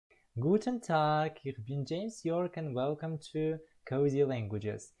Guten Tag, ich bin James York and welcome to COSY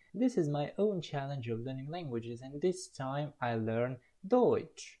Languages. This is my own challenge of learning languages and this time I learn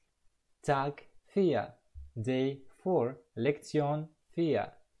Deutsch. Tag 4, Day 4, Lektion 4.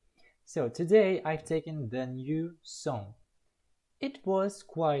 So today I've taken the new song. It was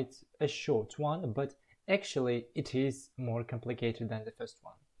quite a short one, but actually it is more complicated than the first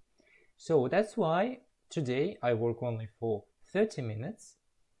one. So that's why today I work only for 30 minutes.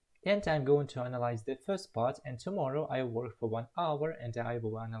 And I'm going to analyze the first part, and tomorrow I will work for 1 hour and I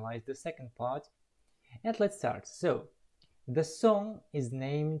will analyze the second part. And let's start. So, the song is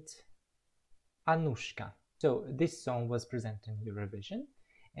named Anushka. So, this song was presented in Eurovision,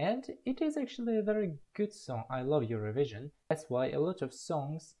 and it is actually a very good song. I love Eurovision. That's why a lot of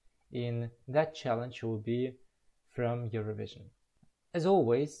songs in that challenge will be from Eurovision. As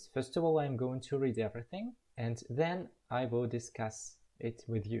always, first of all, I'm going to read everything, and then I will discuss it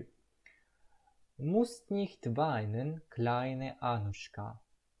with you. Musst nicht weinen, kleine Anushka.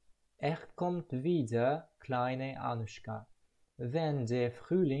 Kommt wieder, kleine Anushka. Wenn der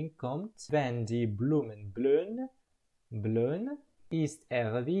Frühling kommt, wenn die Blumen blühen, ist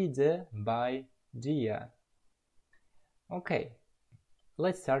wieder bei dir. Okay,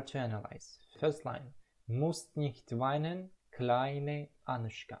 let's start to analyze. First line. Musst nicht weinen, kleine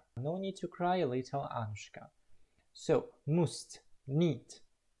Anushka. No need to cry, little Anushka. So, musst. Need.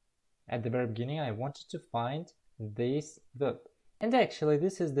 At the very beginning I wanted to find this verb, and actually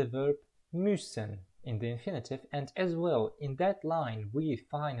this is the verb müssen in the infinitive, and as well in that line we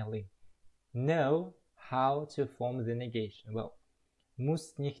finally know how to form the negation. Well,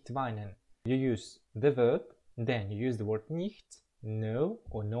 muss nicht weinen, you use the verb, then you use the word nicht, no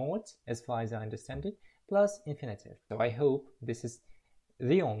or not, as far as I understand it, plus infinitive. So I hope this is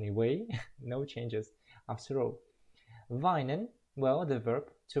the only way, no changes after all. Weinen, well, the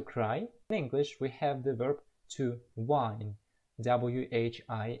verb to cry. In English, we have the verb to whine,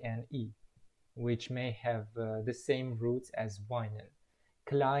 W-H-I-N-E, which may have the same roots as weinen.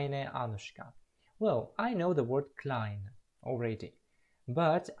 Kleine Anushka. Well, I know the word klein already,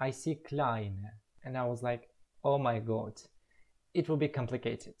 but I see kleine, and I was like, oh my god, it will be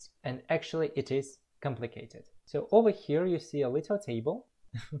complicated. And actually, it is complicated. So over here, you see a little table,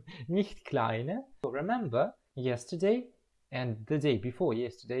 nicht kleine. So remember, yesterday and the day before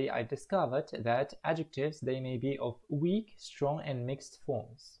yesterday, I discovered that adjectives, they may be of weak, strong and mixed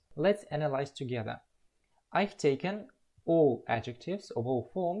forms. Let's analyze together. I've taken all adjectives of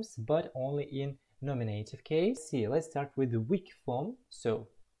all forms, but only in nominative case. See, let's start with the weak form. So,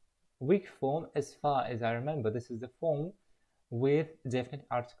 weak form, as far as I remember, this is the form with definite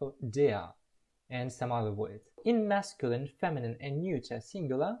article der and some other words. In masculine, feminine and neuter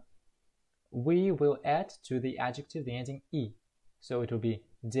singular, we will add to the adjective the ending e. So it will be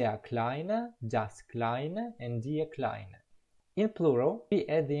der Kleine, das Kleine, and die Kleine. In plural, we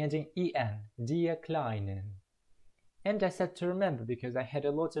add the ending en, die Kleinen. And I said to remember because I had a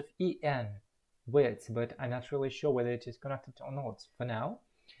lot of en words, but I'm not really sure whether it is connected or not for now.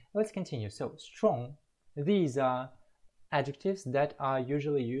 Let's continue. So, strong. These are adjectives that are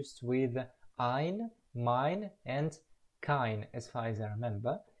usually used with ein, mein, and kein, as far as I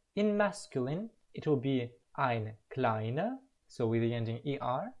remember. In masculine, it will be ein kleiner, so with the ending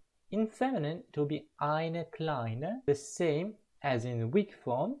er. In feminine, it will be eine kleine, the same as in weak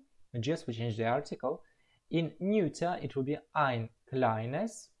form, just we change the article. In neuter, it will be ein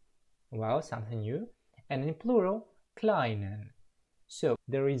kleines, well, something new. And in plural, kleinen. So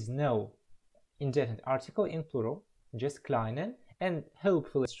there is no indefinite article in plural, just kleinen, and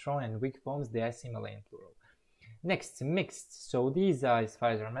hopefully strong and weak forms, they are similar in plural. Next, mixed. So these are, as far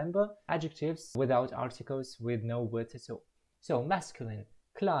as I remember, adjectives without articles with no words at all. So masculine,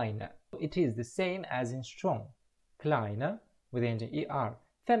 kleine. It is the same as in strong, kleine, with the ending er.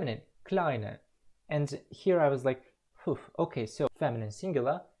 Feminine, kleine. And here I was like, okay, so feminine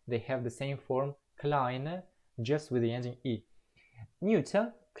singular, they have the same form, kleine, just with the ending e.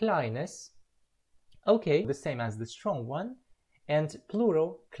 Neuter, kleines. Okay, the same as the strong one. And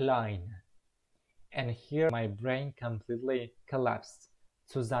plural, klein. And here my brain completely collapsed,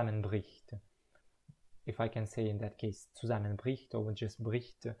 zusammenbricht. If I can say in that case zusammenbricht or just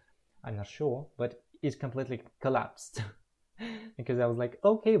bricht, I'm not sure, but it completely collapsed. Because I was like,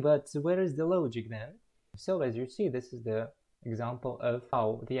 okay, but where is the logic then? So as you see, this is the example of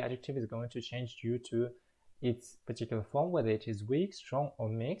how the adjective is going to change due to its particular form, whether it is weak, strong or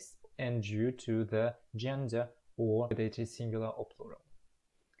mixed, and due to the gender or whether it is singular or plural.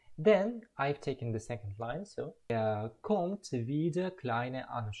 Then I've taken the second line, so kommt wieder kleine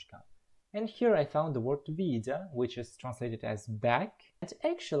Anushka. And here I found the word wieder, which is translated as back. And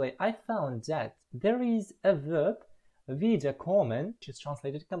actually I found that there is a verb, wiederkommen, which is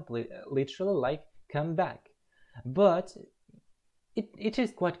translated literally like come back. But it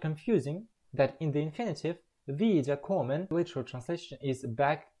is quite confusing that in the infinitive, wiederkommen, literal translation is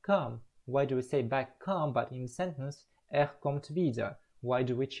back come. Why do we say back come, but in sentence, kommt wieder? Why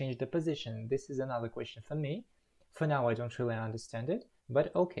do we change the position? This is another question for me. For now, I don't really understand it,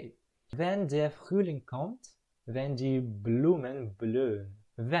 but okay. Wenn der Frühling kommt, wenn die Blumen blühen.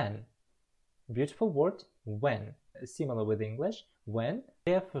 When. Beautiful word, when. Similar with English, when.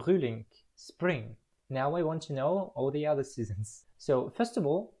 Der Frühling, spring. Now I want to know all the other seasons. So, first of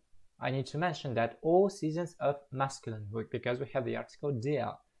all, I need to mention that all seasons of masculine because we have the article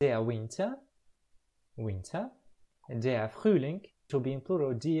der. Der Winter, winter. Der Frühling, it will be in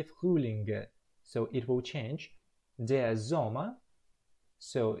plural, die Frühlinge. So it will change. Der Sommer,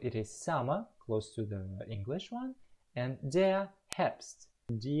 so it is summer, close to the English one. And der Herbst,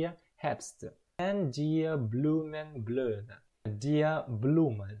 der Herbst. And die Blumen blühen. Die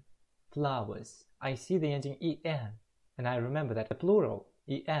Blumen, flowers. I see the ending en, and I remember that the plural,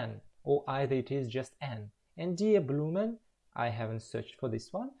 en, or either it is just n. And die Blumen, I haven't searched for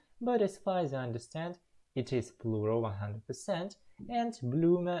this one, but as far as I understand, it is plural 100%, and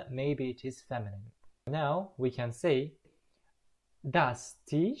Blume, maybe it is feminine. Now we can say das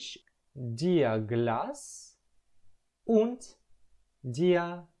Tisch, der Glas und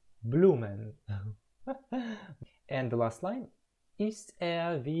der Blumen. And the last line, ist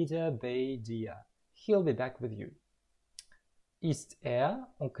wieder bei dir? He'll be back with you. Ist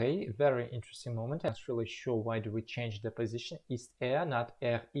okay, very interesting moment. I'm not really sure why do we change the position. Ist not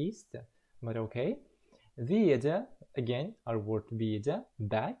ist, but okay. Wieder, again, our word wieder,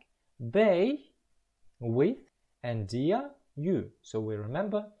 back. Bei, with, and dir, you. So we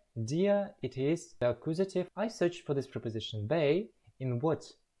remember, dir, it is the accusative. I searched for this preposition bei. In what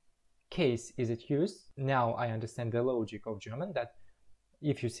case is it used? Now I understand the logic of German that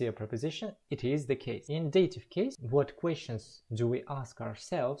if you see a preposition, it is the case. In dative case, what questions do we ask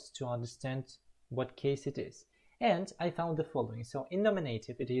ourselves to understand what case it is? And I found the following. So in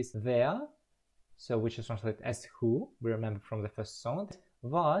nominative, it is wer, so which is translated as who, we remember from the first song.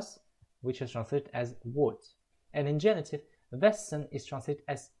 Was, which is translated as what. And in genitive, wessen is translated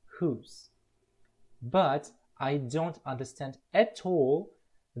as whose. But I don't understand at all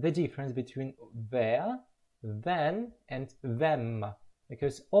the difference between wer, when, and wem,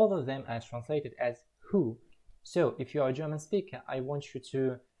 because all of them are translated as who. So if you are a German speaker, I want you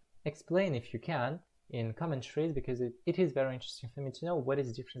to explain, if you can, in commentaries, because it is very interesting for me to know what is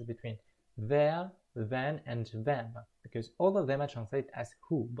the difference between wer, when, and wem, because all of them are translated as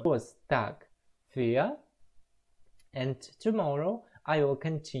who. It was Tag 4, and tomorrow I will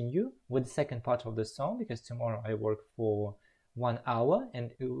continue with the second part of the song, because tomorrow I work for 1 hour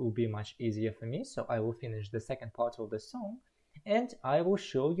and it will be much easier for me. So I will finish the second part of the song and I will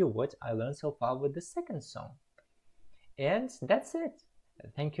show you what I learned so far with the second song. And that's it.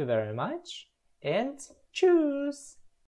 Thank you very much and tschüss!